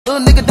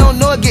Little nigga don't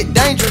know it get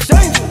dangerous.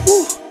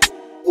 Ooh,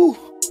 ooh,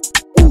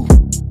 ooh,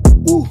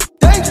 ooh,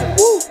 danger.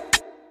 Ooh.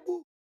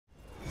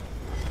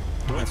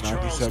 With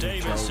Charles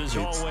Davis, as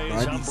always,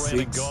 I'm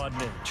Brandon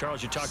Gaudin.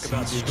 Charles, you talk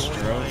about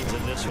storylines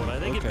in this one. I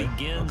think it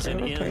begins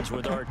and ends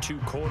with our two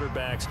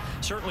quarterbacks,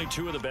 certainly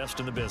two of the best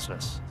in the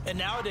business. And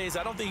nowadays,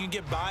 I don't think you can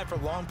get by for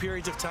long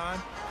periods of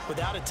time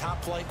without a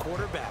top-flight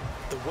quarterback.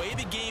 The way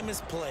the game is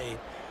played,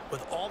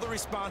 with all the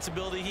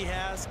responsibility he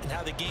has and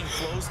how the game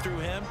flows through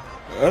him,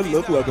 that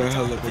looked like a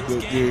hell of a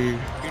good game.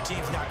 Your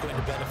team's not going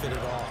to benefit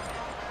at all.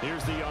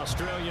 Here's the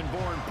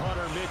Australian-born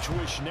punter Mitch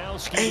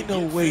Wishnowsky. Ain't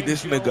no way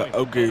this nigga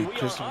okay,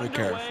 Christian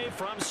McCaffrey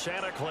from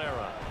Santa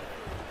Clara.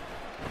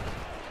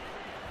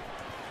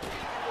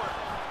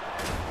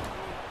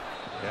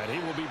 And he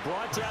will be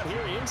brought down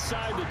here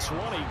inside the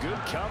 20. Good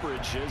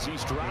coverage as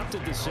he's dropped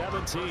at the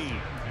 17.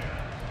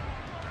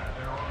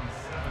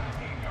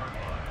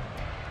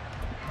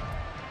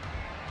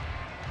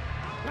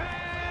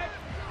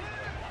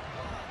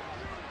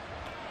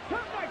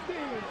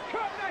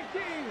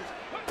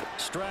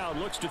 Stroud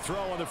looks to throw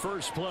on the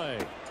first play.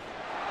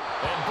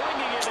 And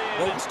bringing it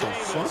in, it's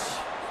Davis.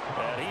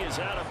 And he is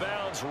out of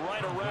bounds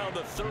right around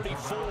the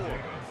 34.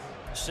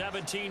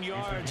 17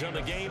 yards on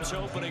the game's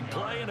opening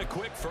play and a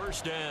quick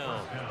first down.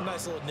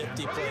 Nice little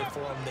nifty play for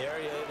him there.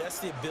 That's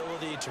the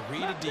ability to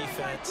read a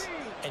defense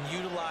and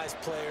utilize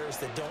players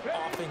that don't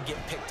often get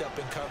picked up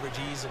in coverage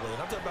easily.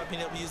 And I'm talking about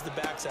being able to use the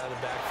backs out of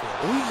the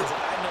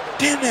backfield.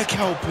 Damn, that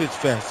cow pitch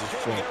fast as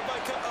fuck.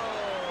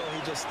 Oh,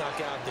 he just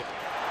snuck out there.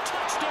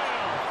 Touchdown.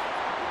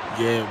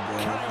 Yeah, bro,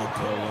 I'm not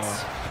gonna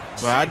lie.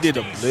 But I did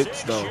a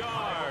blitz, though.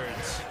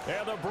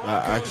 And the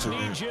Broncos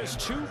need just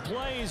 2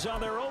 plays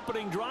on their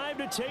opening drive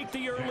to take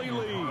the early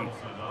lead.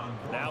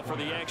 Now for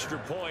the extra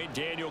point,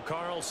 Daniel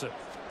Carlson.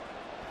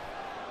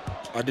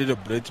 I did a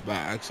blitz by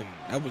accident.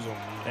 That was on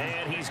me.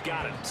 And he's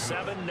got it.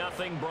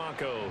 7-0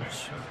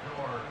 Broncos.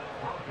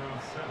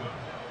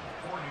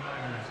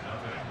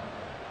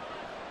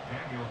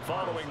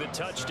 Following the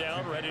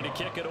touchdown, ready to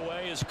kick it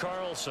away is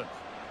Carlson.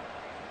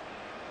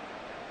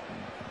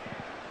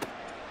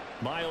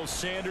 Miles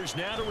Sanders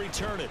now to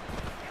return it.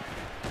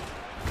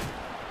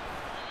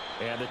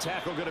 And the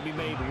tackle going to be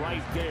made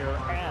right there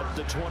at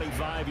the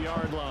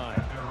 25-yard line.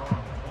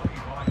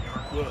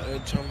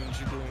 What challenge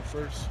you doing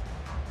first?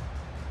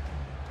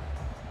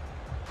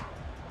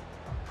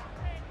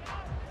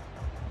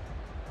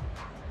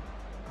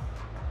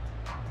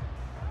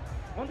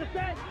 On the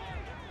set.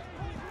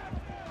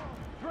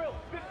 Drill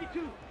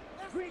 52.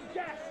 Green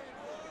jack.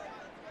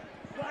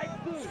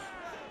 Slide blue.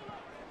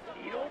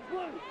 Edo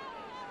blue.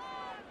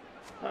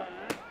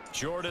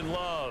 Jordan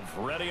Love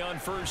ready on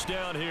first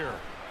down here.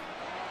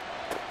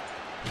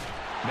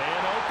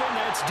 Man open,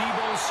 that's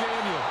Deebo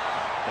Samuel.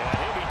 And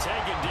he'll be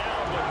taken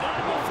down, but not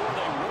before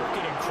they work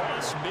it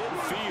across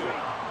midfield.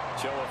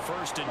 So a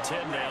 1st and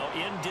 10 now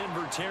in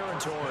Denver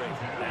territory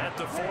at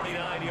the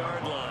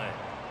 49-yard line.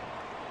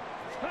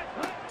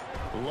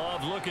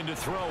 Love looking to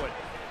throw it.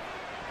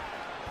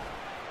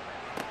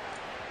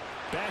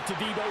 Back to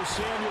Deebo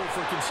Samuel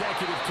for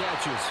consecutive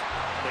catches.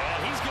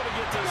 And he's going to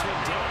get this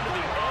one down to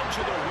the edge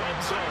of the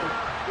red zone.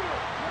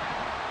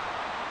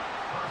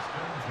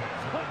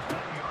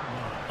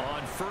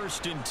 On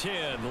 1st and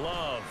 10,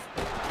 Love.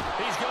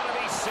 He's going to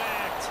be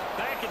sacked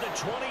back at the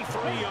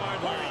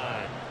 23-yard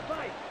line.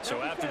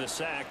 So after the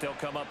sack, they'll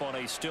come up on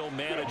a still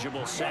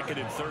manageable 2nd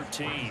and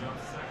 13.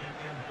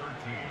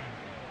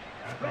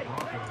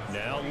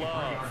 Now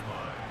Love.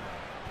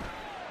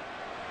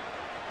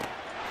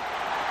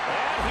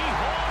 And he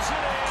hauls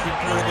it in. Keep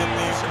running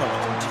man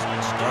coverage.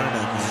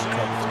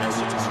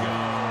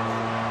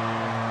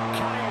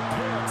 Kyle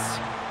Pitts,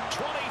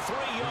 23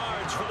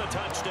 yards for the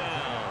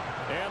touchdown.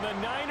 And the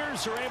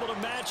Niners are able to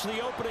match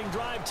the opening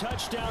drive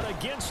touchdown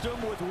against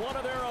them with one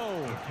of their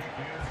own.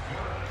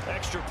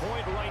 Extra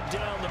point right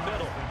down the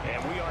middle.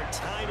 And we are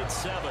tied at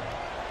 7.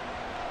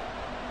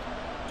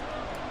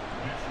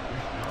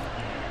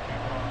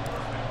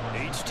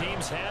 Each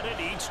team's had it.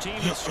 Each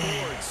team has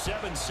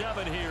scored.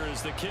 7-7 here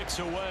as the kick's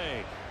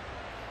away.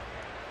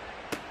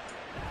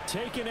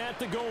 Taken at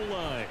the goal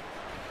line.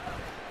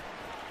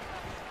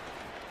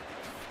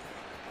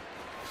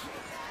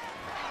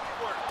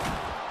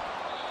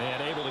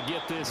 And able to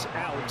get this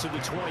out to the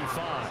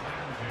 25.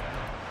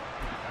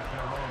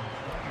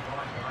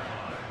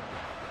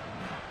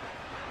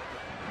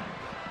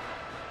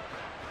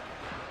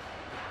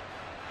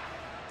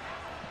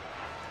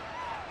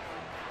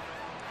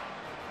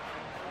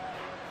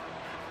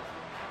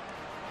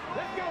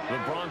 The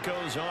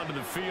Broncos onto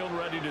the field,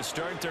 ready to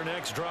start their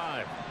next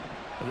drive.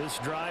 This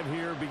drive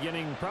here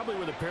beginning probably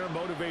with a pair of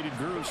motivated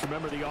groups.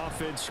 Remember, the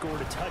offense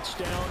scored a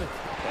touchdown.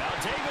 Now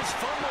Davis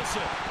fumbles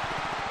it.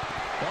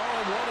 Oh,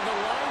 and one of the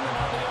linemen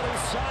on the other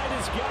side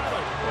has got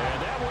it.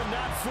 And that one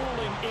not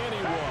fooling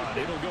anyone.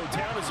 It'll go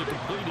down as a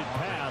completed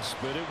pass,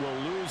 but it will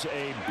lose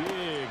a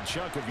big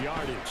chunk of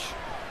yardage.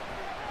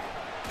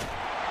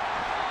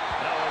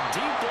 Now a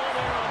deep ball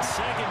there on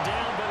 2nd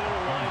down, but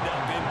it'll wind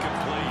up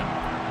incomplete.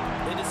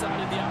 They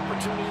decided the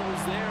opportunity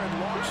was there and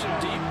launched a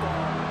deep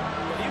ball,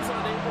 but he was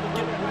unable to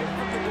get away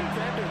from the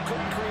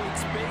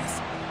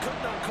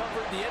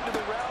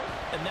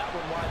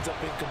winds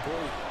up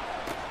incomplete.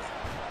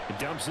 He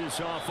dumps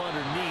this off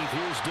underneath.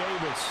 Here's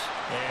Davis.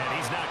 And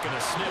he's not going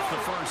to sniff the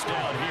first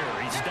down here.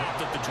 He stopped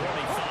at the 25.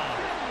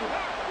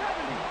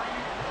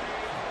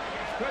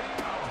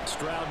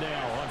 Stroud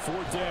now on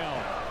 4th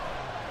down.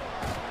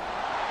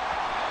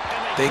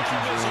 Thank you,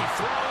 Drew.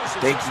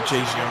 Thank you,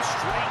 Chase Young.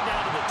 Straight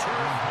down to the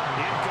turf.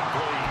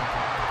 Incomplete.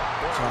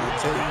 Trying to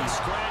tell you.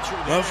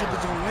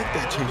 Motherfuckers don't like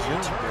that Chase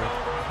Young, bro.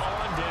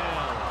 On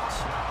downs.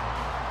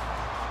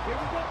 Here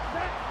we go,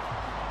 set.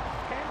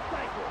 10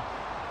 cycles.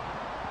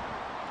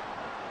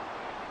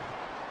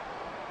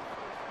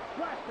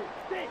 Blaster,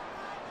 sit.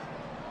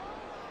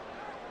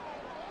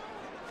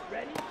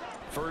 Ready?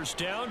 First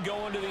down,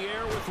 going to the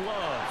air with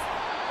Love.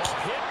 A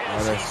hit Oh,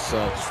 as that he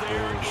sucks, throws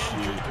there, bullshit.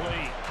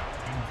 incomplete.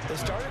 They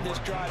started this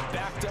drive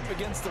backed up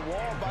against the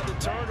wall by the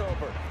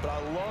turnover, but I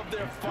love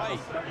their fight.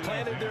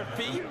 Planted their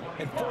feet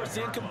and forced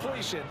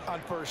incompletion on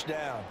first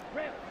down.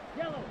 Red,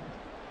 yellow.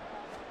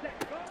 Set,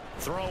 go.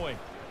 Throwing.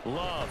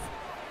 Love.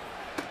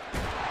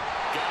 Got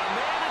a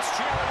man, it's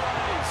Jerry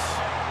Rice.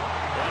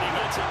 And he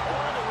gets it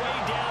all the way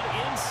down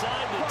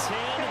inside the 10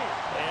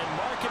 and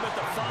mark him at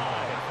the 5.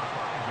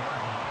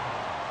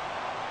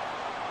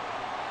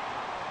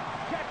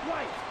 Check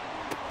right.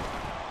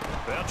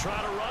 They'll try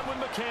to run with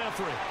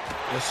McCaffrey.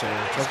 Yes, sir.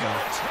 He's Touchdown.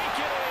 going to take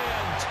it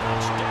in.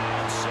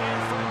 Touchdown, San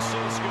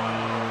Francisco.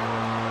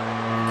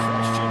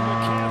 Christian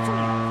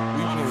McCaffrey.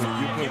 You On a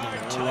played 5-yard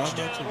a lot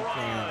touchdown better run.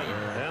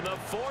 than And the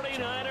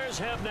 49ers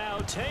have now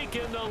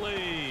taken the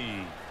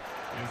lead.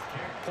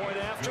 Point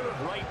after,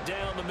 right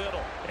down the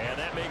middle. And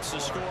that makes the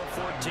score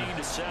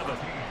 14-7.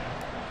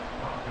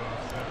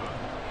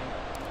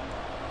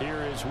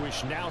 Here is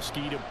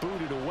Wisnowski to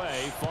boot it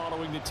away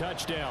following the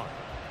touchdown.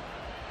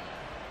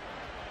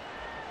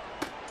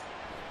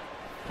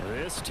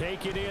 This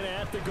taken in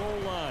at the goal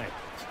line.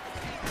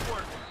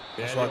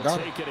 That's And what I he'll got.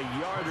 take it a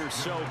yard or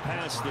so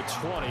past the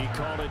 20,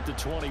 called it the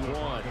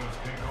 21.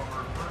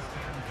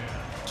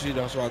 See,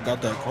 that's why I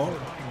got that call.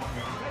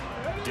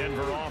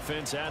 Denver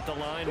offense at the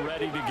line,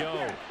 ready to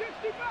go.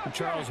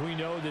 Charles, we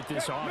know that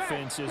this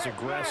offense is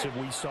aggressive.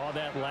 We saw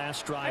that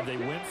last drive. They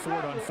went for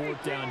it on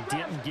 4th down,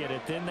 didn't get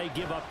it. Then they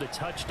give up the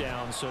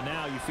touchdown. So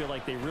now you feel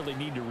like they really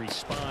need to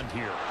respond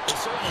here. They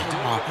certainly do,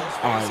 but let's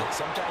face it,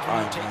 sometimes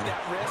when you take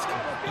that risk,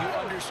 you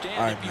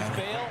understand if you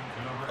fail,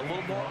 a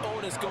little more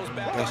onus goes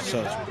back That's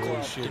on your such ball club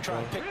bullshit, to try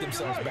and bro. pick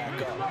themselves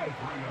back up.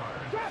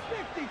 Trap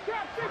 50,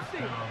 trap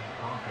 50.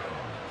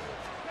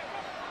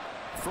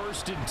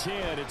 1st and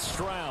 10, it's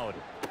Stroud.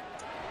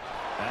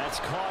 That's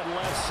caught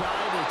left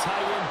side, the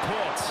tight end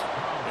Pitts.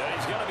 And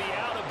he's going to be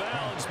out of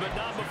bounds, but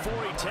not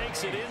before he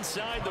takes it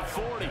inside the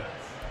 40.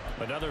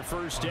 Another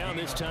first down,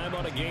 this time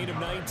on a gain of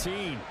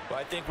 19. Well,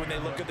 I think when they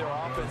look at their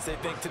offense, they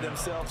think to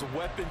themselves,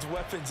 weapons,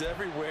 weapons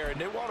everywhere, and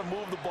they want to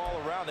move the ball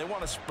around. They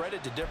want to spread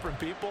it to different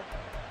people,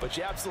 but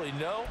you absolutely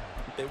know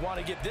they want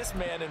to get this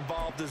man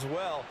involved as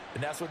well,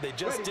 and that's what they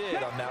just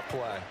did on that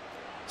play.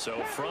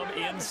 So from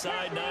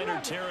inside Niner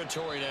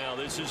territory now,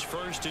 this is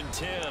 1st and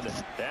 10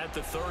 at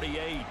the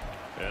 38.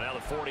 And now the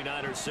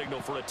 49ers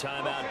signal for a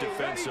timeout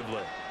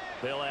defensively.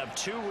 They'll have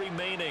 2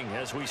 remaining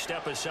as we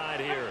step aside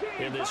here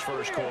in this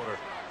first quarter.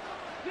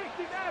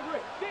 60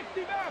 Maverick,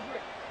 60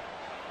 Maverick.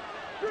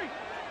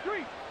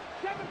 3,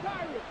 7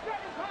 Pirates, 7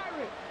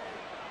 Pirates.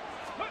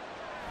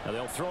 Now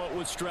they'll throw it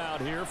with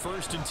Stroud here,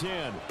 1st and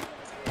 10.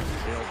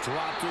 He'll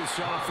drop this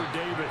off for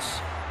Davis.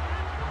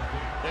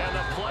 And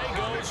the play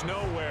goes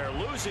nowhere.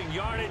 Losing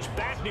yardage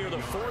back near the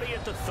 40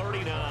 at the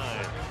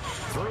 39.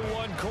 Through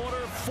one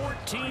quarter,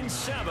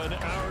 14-7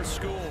 our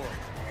score.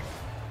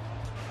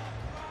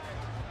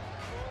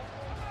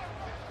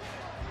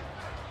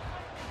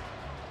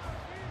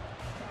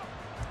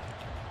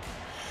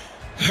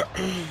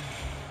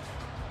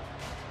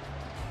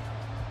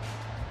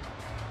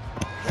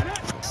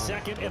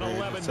 Second and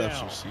 11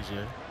 now.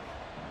 CJ.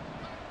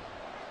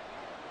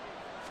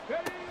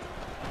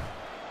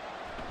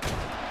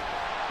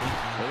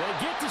 They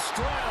get to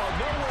Stroud,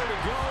 nowhere to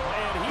go,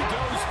 and he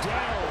goes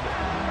down.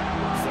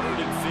 3rd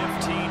and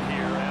 15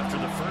 here after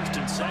the 1st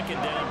and 2nd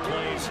down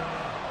plays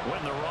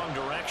went in the wrong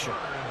direction.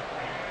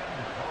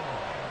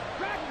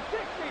 Dragon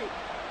 60.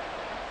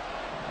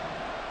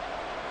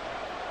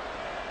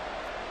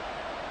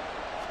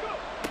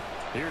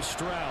 Here's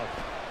Stroud.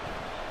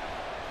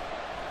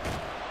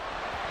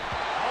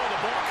 Oh, the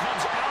ball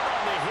comes out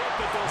on the hit,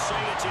 but they'll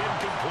say it's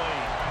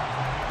incomplete.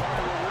 Part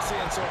of what we're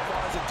seeing so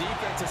far is the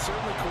defense is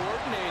certainly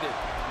coordinated.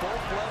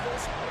 Both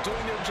levels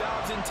doing their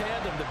jobs in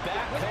tandem. The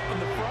back helping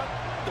the front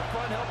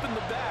helping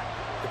the back.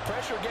 The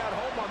pressure got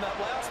home on that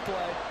last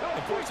play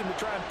and forced him to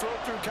try and throw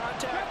through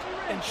contact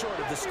and short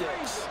of the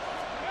sticks.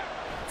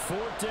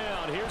 4th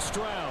down, here's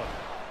Stroud.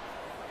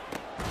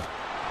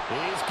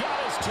 He's got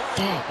his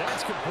target.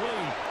 That's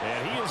complete. And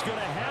he is going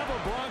to have a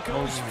Bronco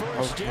goes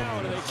first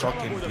down, and they come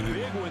up with a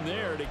big one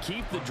there to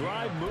keep the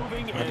drive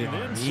moving, and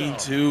then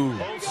some.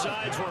 Both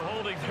sides were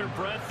holding their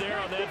breath there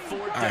on that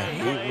fourth down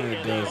play,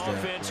 and the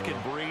offense can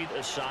breathe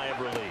a sigh of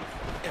relief.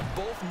 And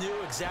both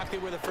knew exactly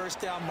where the first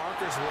down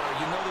markers were.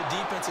 You know the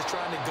defense is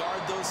trying to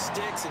guard those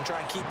sticks and try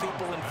and keep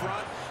people in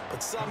front,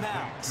 but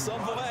somehow,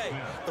 some way,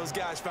 those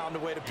guys found a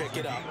way to pick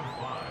it up.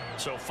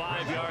 So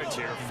 5 yards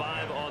here,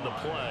 5 on the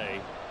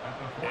play,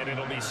 and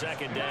it'll be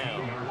second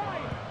down.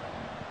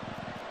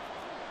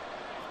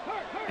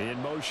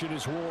 In motion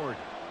is Ward.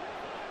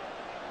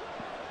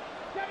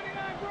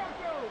 79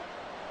 Broncos.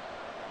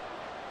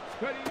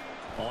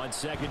 On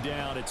second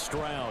down, it's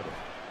Stroud.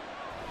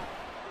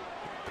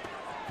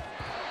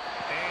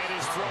 And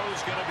his throw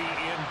is going to be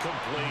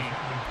incomplete.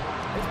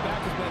 His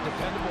back has been a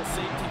dependable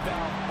safety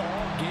valve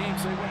all game,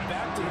 so he went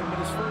back to him, but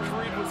his first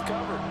read was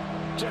covered.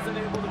 Just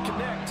unable to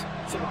connect,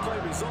 so the play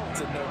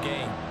results in no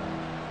gain.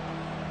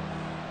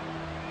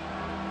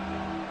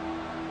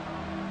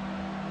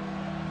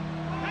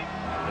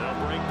 They'll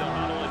break the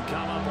huddle and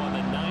come up on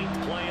the 9th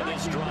play of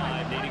this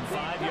drive, needing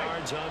 5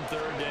 yards on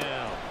third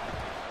down.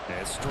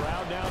 And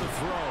Stroud now to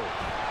throw.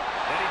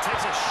 And he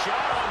takes a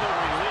shot on the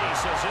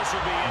release as this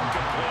will be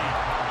incomplete.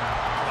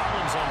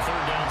 Problems on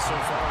third down so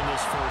far in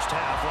this first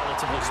half.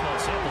 Relatively small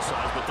sample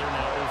size, but they're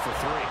now 0 for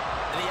 3.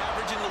 And the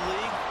average in the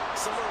league,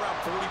 somewhere around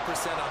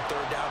 40% on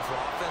third down for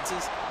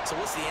offenses. So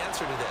what's the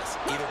answer to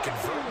this? Either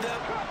convert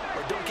them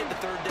or don't get the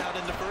third down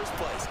in the first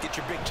place. Get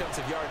your big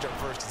chunks of yards on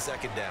first and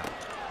second down.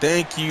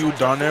 Thank you,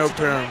 Donnell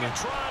Perriman.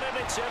 And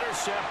it's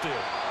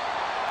intercepted.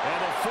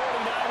 And the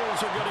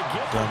 49ers are going to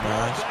get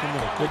dumbass. Come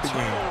on, quit the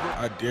game.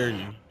 I dare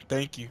you.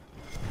 Thank you.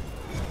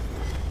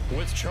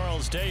 With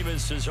Charles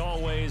Davis, as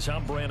always,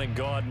 I'm Brandon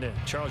Gaudin.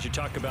 Charles, you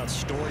talk about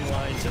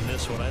storylines in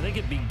this one. I think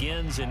it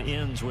begins and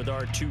ends with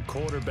our two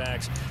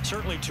quarterbacks,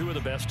 certainly two of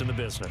the best in the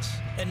business.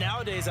 And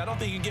nowadays, I don't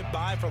think you can get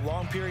by for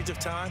long periods of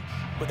time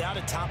without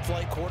a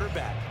top-flight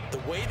quarterback. The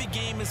way the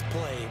game is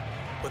played,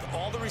 with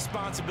all the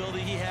responsibility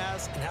he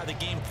has and how the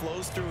game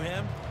flows through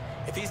him,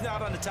 if he's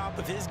not on the top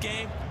of his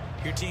game,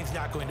 your team's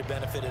not going to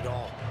benefit at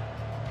all.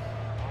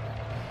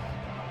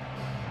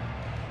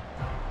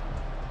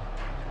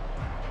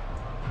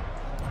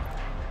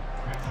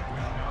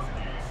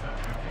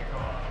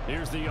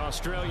 Here's the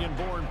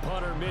Australian-born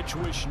punter Mitch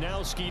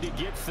Wishnowsky to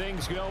get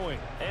things going.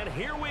 And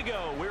here we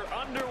go. We're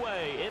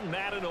underway in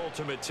Madden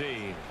Ultimate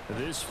Team.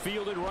 This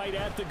fielded right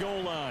at the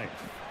goal line.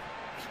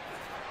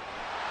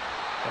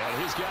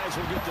 And his guys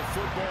will get the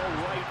football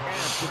right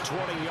at the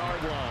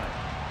 20-yard line.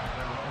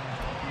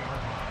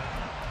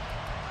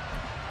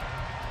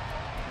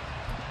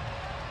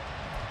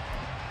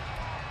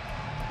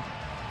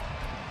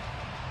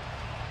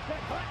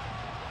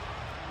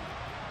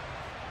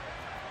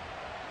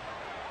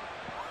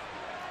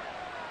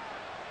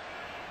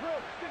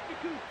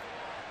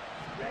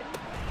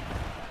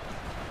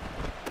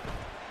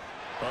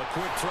 A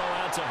quick throw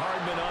out to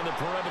Hardman on the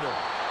perimeter.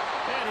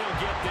 And he'll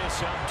get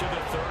this up to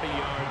the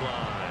 30-yard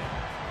line.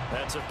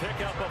 That's a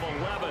pickup of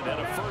 11 and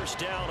a first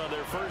down on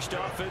their first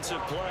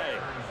offensive play.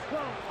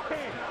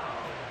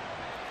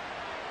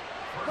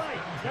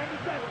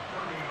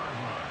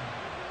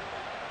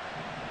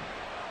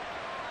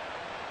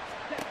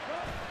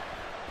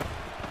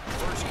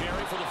 First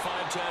carry for the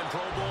five-time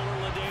Pro Bowler,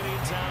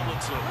 LaDainian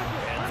Tomlinson.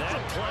 And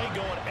that play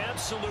going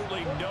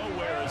absolutely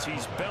nowhere as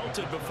he's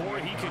belted before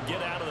he could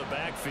get out of the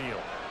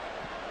backfield.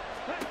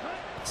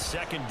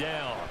 Second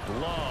down,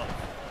 Love.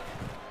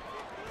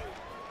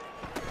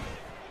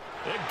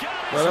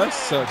 Well, that's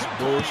such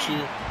bullshit.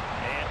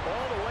 And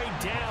all the way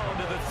down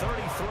to the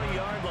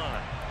 33-yard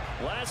line.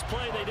 Last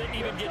play, they didn't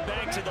even get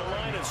back to the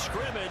line of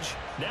scrimmage.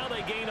 Now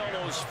they gain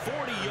almost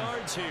 40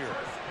 yards here.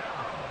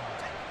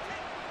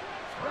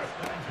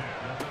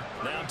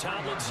 Now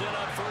Tomlinson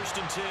on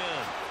 1st and 10.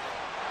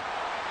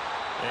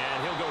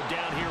 And he'll go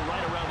down here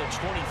right around the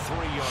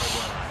 23-yard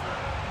line.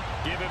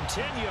 Give him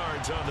 10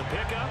 yards on the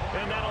pickup,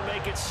 and that'll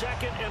make it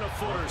second and a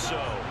foot or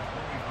so.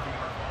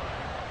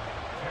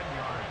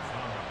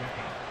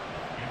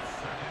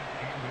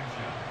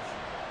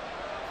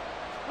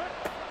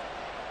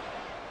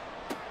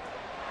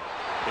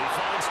 He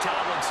finds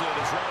Tomlinson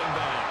as running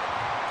back.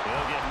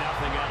 He'll get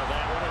nothing out of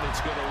that one, and it's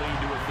going to lead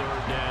to a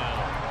third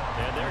down.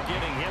 And they're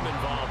getting him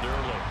involved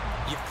early.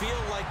 You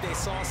feel like they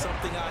saw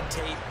something on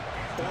tape,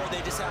 or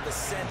they just have a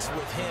sense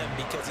with him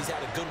because he's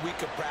had a good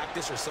week of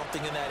practice or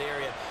something in that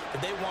area,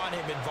 that they want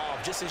him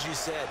involved. Just as you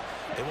said,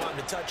 they want him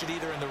to touch it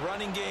either in the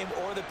running game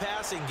or the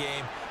passing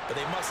game, but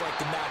they must like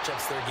the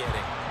matchups they're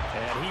getting.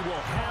 And he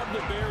will have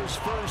the Bears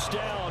first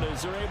down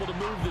as they're able to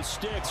move the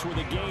sticks with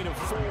a gain of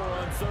 4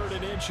 on 3rd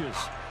and inches.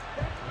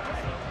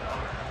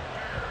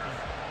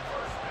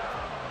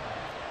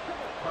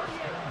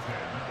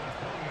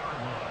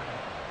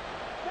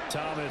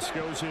 Thomas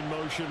goes in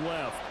motion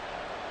left.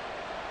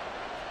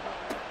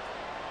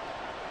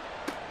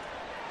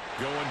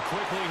 Going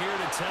quickly here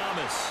to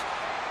Thomas.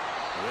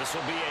 This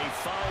will be a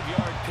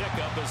 5-yard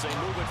pickup as they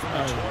move it from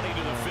the 20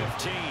 to the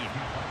 15.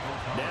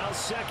 Now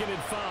 2nd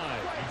and 5.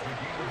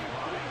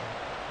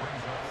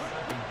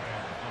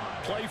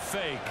 Play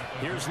fake.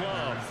 Here's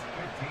Love.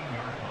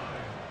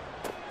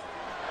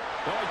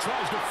 Oh, he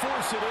tries to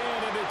force it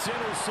in, and it's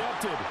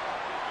intercepted.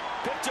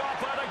 Picked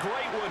off on a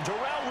great one.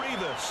 Darrelle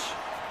Revis.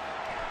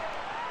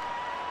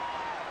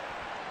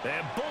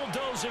 And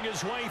bulldozing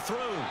his way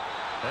through.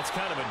 That's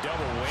kind of a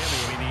double whammy.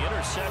 I mean, the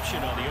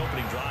interception on the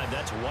opening drive,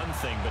 that's one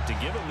thing. But to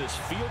give him this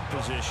field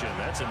position,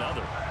 that's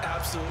another.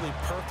 Absolutely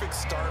perfect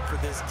start for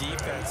this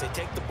defense. They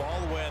take the ball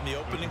away on the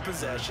opening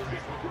possession.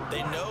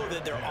 They know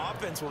that their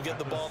offense will get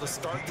the ball to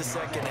start the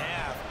second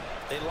half.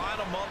 They line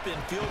them up in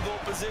field goal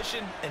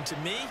position. And to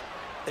me,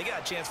 they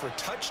got a chance for a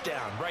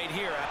touchdown right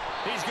here.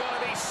 He's going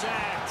to be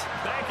sacked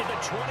back at the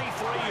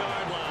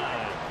 23-yard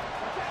line.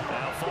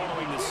 Now,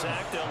 following the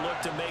sack, they'll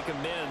look to make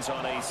amends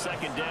on a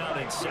second down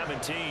and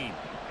 17.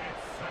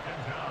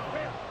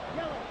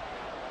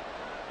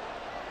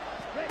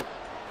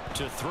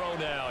 To throw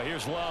now.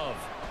 Here's Love.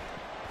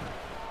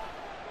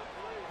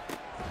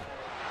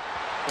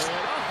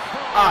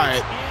 All right.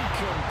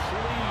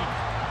 Incomplete.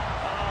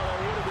 Oh, that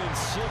would have been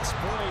 6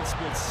 points,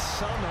 but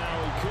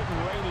somehow he couldn't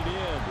rein it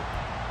in.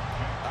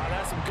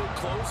 That's some good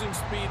closing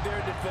speed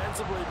there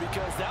defensively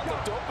because that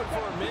looked open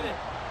for a minute.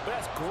 But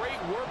that's great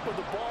work with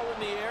the ball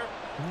in the air.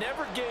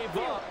 Never gave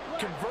up,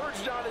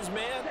 converged on his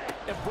man,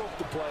 and broke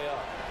the play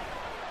up.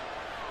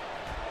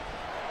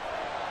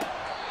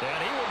 And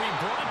he will be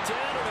brought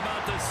down at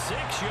about the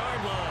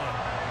 6-yard line.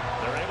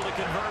 They're able to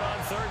convert on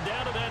third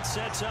down, and that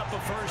sets up a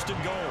first and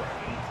goal.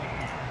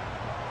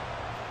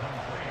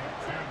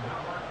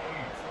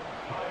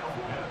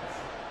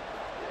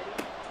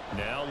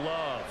 Now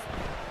Love.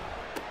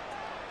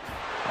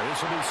 And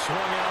this will be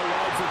swung out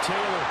wide for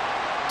Taylor.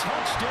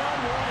 Touchdown,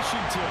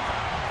 Washington.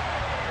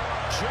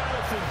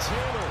 Jonathan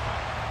Taylor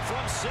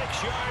from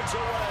 6 yards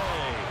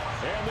away.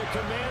 And the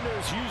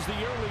Commanders use the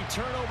early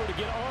turnover to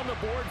get on the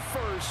board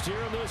first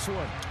here in this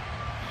one.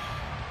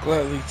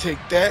 Gladly take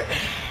that.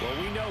 Well,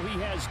 we know he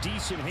has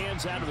decent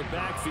hands out of the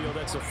backfield.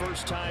 That's the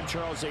first time,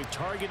 Charles, they've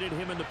targeted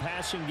him in the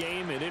passing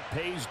game, and it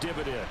pays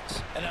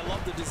dividends. And I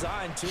love the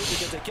design, too,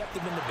 because they kept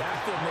him in the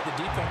backfield, made the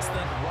defense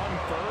think run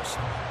first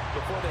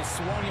before they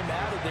swung him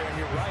out of there. And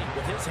you're right,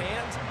 with his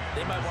hands,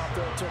 they might want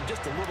to throw it to him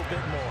just a little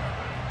bit more.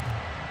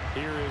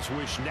 Here is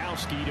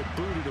Wisnowski to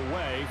boot it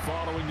away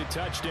following the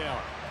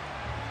touchdown.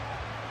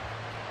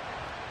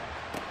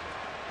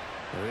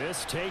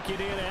 This taken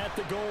in at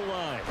the goal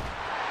line.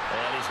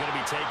 And he's going to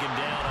be taken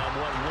down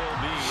on what will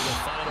be the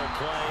final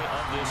play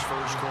of this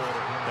first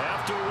quarter.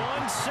 After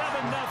one,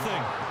 7-0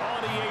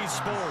 on EA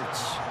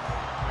Sports.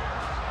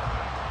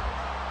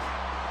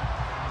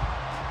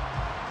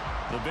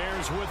 The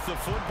Bears with the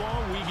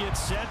football. We get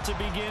set to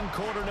begin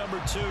quarter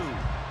number 2.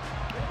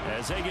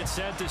 As they get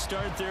set to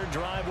start their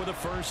drive with a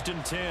 1st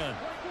and 10.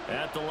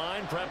 At the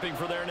line, prepping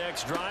for their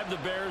next drive, the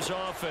Bears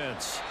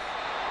offense.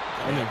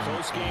 In a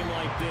close game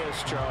like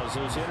this, Charles,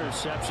 those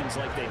interceptions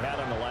like they had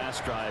on the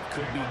last drive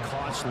could be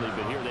costly,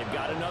 but here they've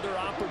got another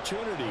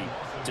opportunity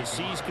to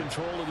seize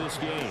control of this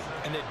game.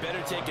 And they'd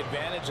better take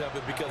advantage of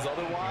it because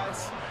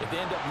otherwise, if they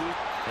end up losing.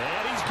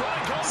 And he's going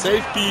to go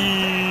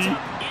Safety.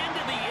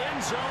 into the end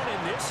zone,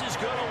 and this is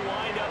going to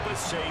wind up a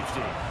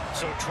safety.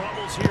 So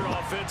troubles here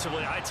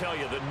offensively. I tell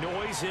you, the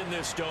noise in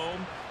this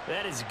dome,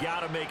 that has got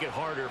to make it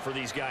harder for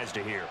these guys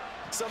to hear.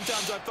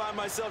 Sometimes I find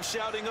myself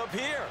shouting up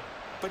here.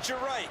 But you're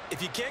right.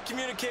 If you can't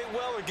communicate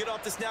well or get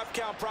off the snap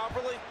count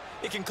properly,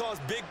 it can cause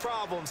big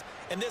problems,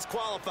 and this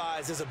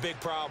qualifies as a big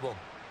problem.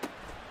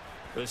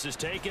 This is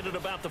taken at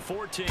about the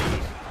 14. Dang,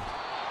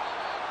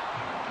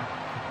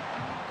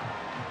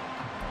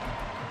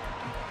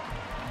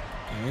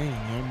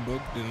 young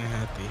Buck didn't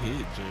have to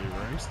hit Jay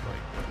Rice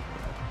like that.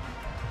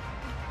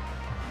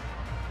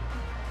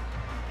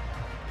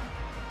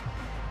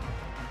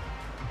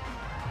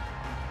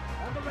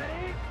 On the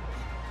ready.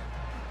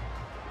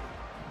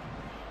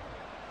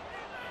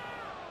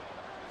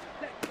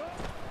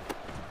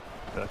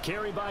 A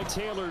carry by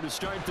Taylor to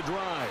start the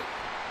drive.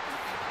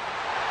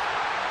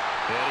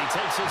 And he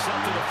takes us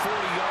up to the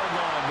 40-yard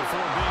line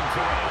before being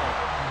corralled.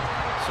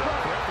 So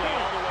quickly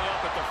all the way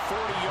up at the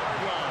 40-yard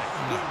line.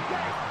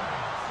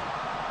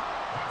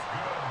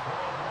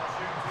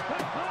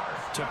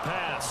 To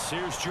pass,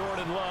 here's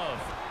Jordan Love.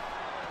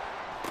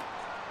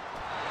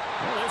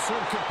 Well, this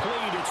one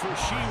complete. It's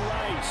Rashee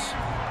Rice.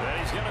 And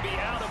he's going to be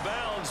out of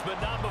bounds, but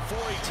not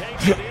before he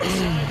takes it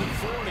inside the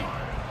 40.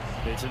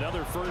 It's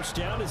another first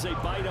down as they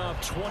bite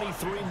off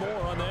 23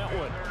 more on that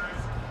one.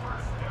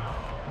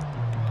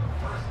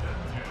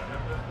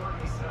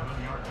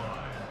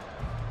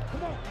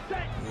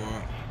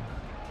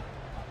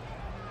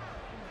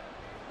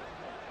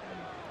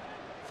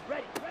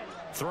 What?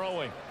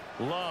 Throwing.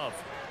 Love.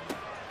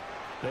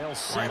 They'll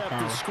set up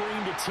the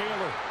screen to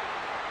Taylor.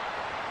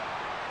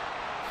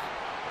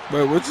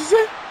 Wait, what'd you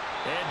say?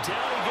 And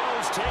down he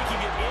goes,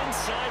 taking it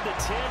inside the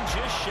 10,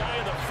 just shy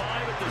of the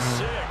 5 at the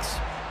 6.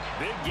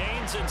 Big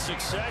gains in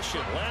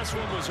succession. Last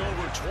one was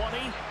over 20.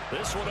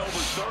 This one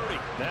over 30.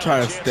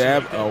 Trying to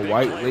stab a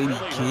white lady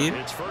kid.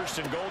 It's first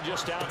and goal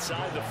just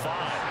outside the 5.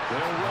 They'll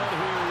run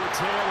here with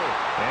Taylor.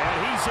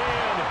 And he's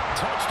in.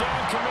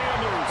 Touchdown,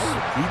 Commanders.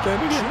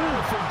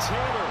 Jonathan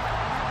Taylor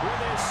with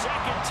his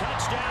second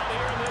touchdown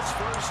here in this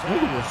first half.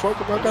 Who the fuck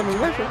have I got a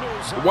record?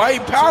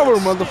 White power,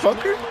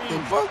 motherfucker. The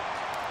fuck?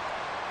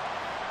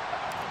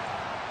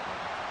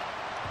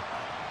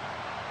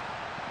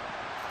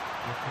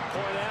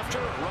 Point after,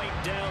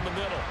 right down the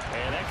middle.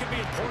 And that could be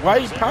important.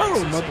 White power,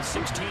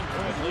 motherfucker.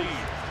 16-point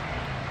lead.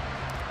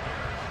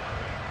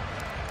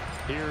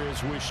 Here is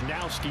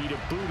Wisnowski to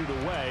boot it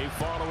away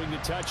following the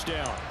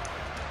touchdown.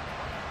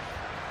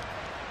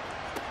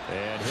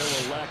 And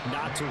he'll elect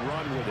not to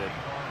run with it.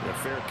 The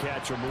fair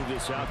catch will move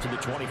this out to the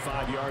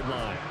 25-yard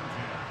line.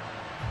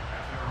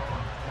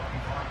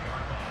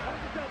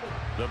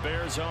 The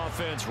Bears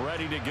offense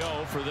ready to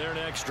go for their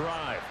next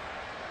drive.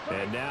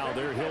 And now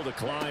their hill to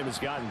climb has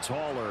gotten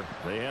taller.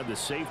 They had the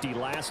safety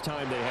last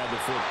time they had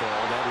the football.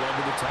 That led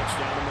to the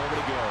touchdown a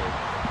moment ago.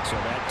 So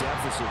that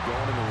deficit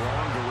going in the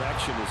wrong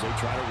direction as they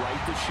try to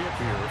right the ship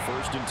here.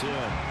 First and 10.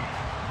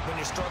 When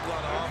you struggle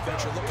on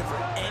offense, you're looking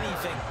for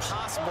anything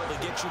possible to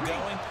get you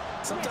going.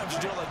 Sometimes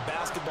you're doing like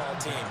basketball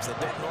teams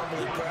that don't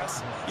normally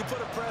press. You put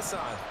a press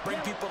on, bring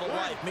people to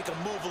life, make them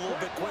move a little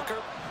bit quicker.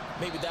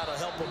 Maybe that'll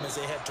help them as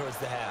they head towards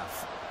the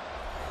half.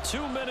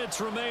 2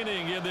 minutes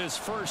remaining in this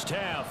first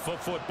half of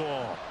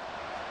football.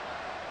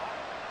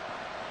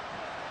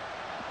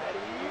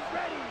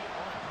 Ready.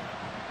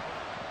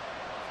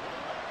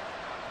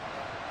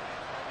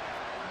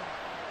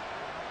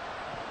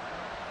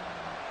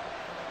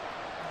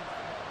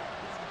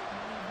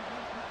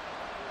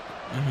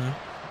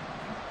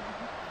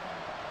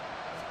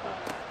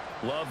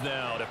 Love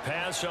now to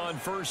pass on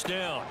first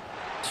down.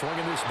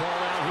 Swinging this ball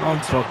out here.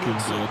 I'm fucking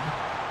good.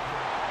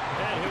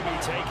 And he'll be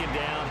taken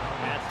down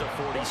at the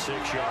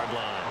 46-yard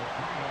line.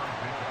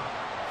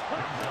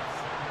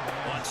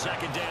 On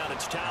second down,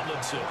 it's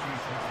Tomlinson.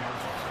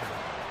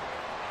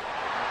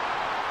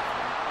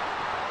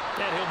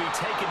 And he'll be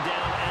taken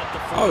down at the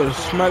 40. Oh,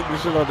 smack the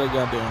shit out that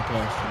goddamn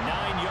pass.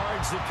 9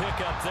 yards to pick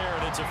up there,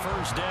 and it's a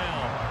first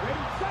down.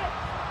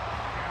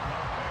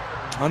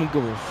 I don't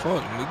give a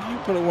fuck, nigga. You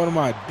put one of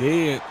my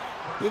dead.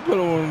 You put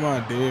one of my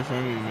dead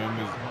family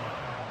members.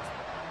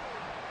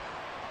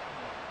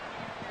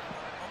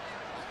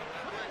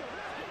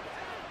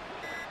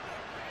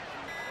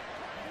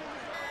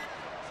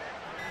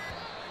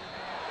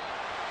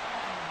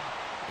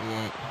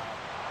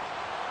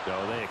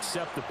 So they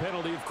accept the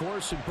penalty, of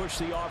course, and push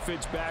the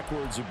offense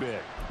backwards a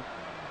bit.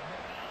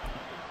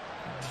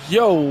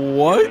 Yo,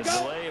 what? The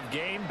delay of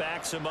game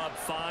backs him up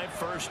 5,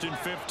 first and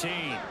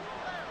 15.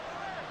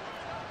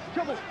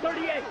 Trouble,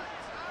 38.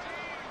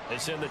 They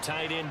send the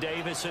tight end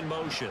Davis in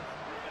motion.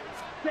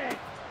 Set.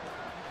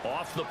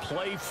 Off the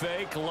play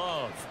fake,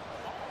 Love.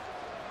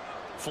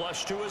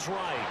 Flush to his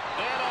right.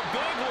 And a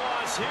big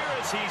loss here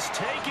as he's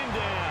taken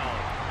down.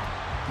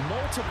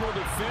 Multiple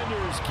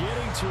defenders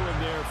getting to him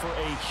there for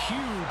a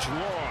huge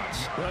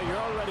loss. Well, you're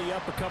already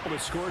up a couple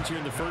of scores here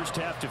in the first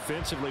half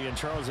defensively, and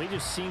Charles, they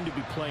just seem to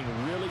be playing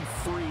really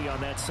free on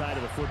that side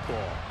of the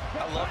football.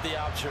 I love the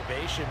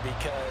observation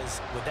because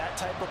with that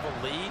type of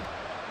a lead,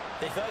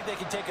 they feel like they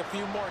can take a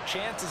few more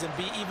chances and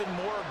be even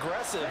more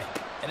aggressive,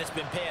 and it's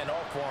been paying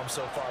off for them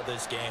so far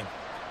this game.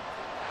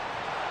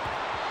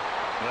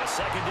 A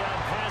second down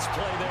pass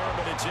play there,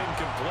 but it's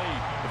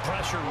incomplete. The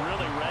pressure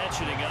really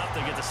ratcheting up.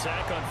 They get the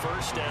sack on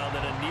first down,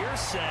 then a near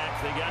sack.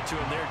 They got to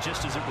him there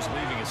just as it was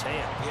leaving his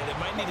hand. Yeah, they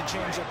might need to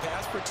change their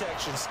pass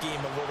protection scheme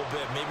a little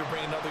bit. Maybe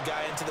bring another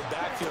guy into the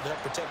backfield to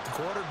help protect the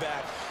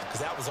quarterback,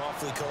 because that was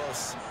awfully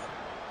close.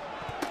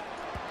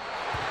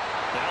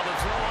 Now the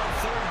throw on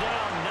third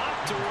down,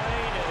 knocked away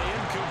and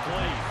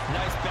incomplete.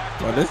 Nice back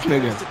to Oh, this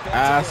nigga's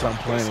ass I'm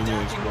playing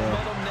against, bro.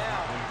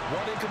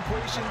 One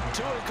incompletion,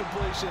 two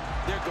incompletion.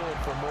 They're going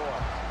for more.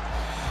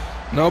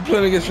 No, I'm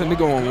playing against a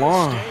nigga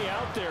online. Stay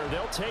out there.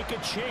 They'll take a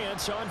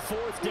chance on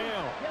fourth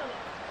down.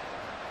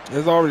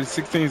 It's already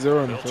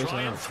 16-0 in the first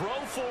Try and half.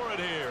 throw for it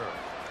here.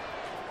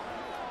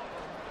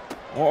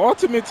 On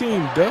Ultimate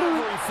Team, duh.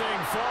 Everything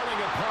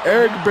falling apart.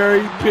 Eric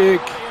Berry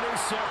pick.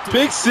 Intercepted.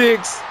 Pick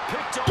six.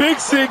 Picked up Pick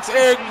six,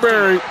 Eric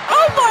Berry.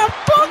 Oh my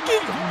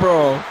fucking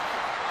bro. And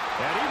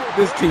he will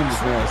This bring team us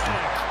is nasty.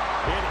 back.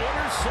 An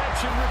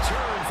interception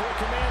return for a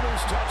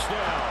Commanders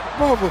touchdown.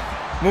 Bro,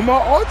 with my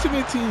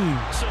Ultimate Team.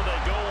 So they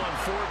go on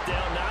fourth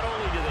down. Not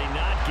only do they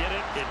not get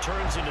it, it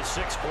turns into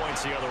 6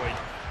 points the other way.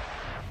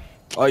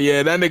 Oh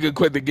yeah, that nigga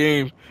quit the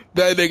game.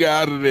 That nigga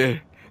out of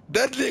there.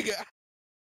 That nigga.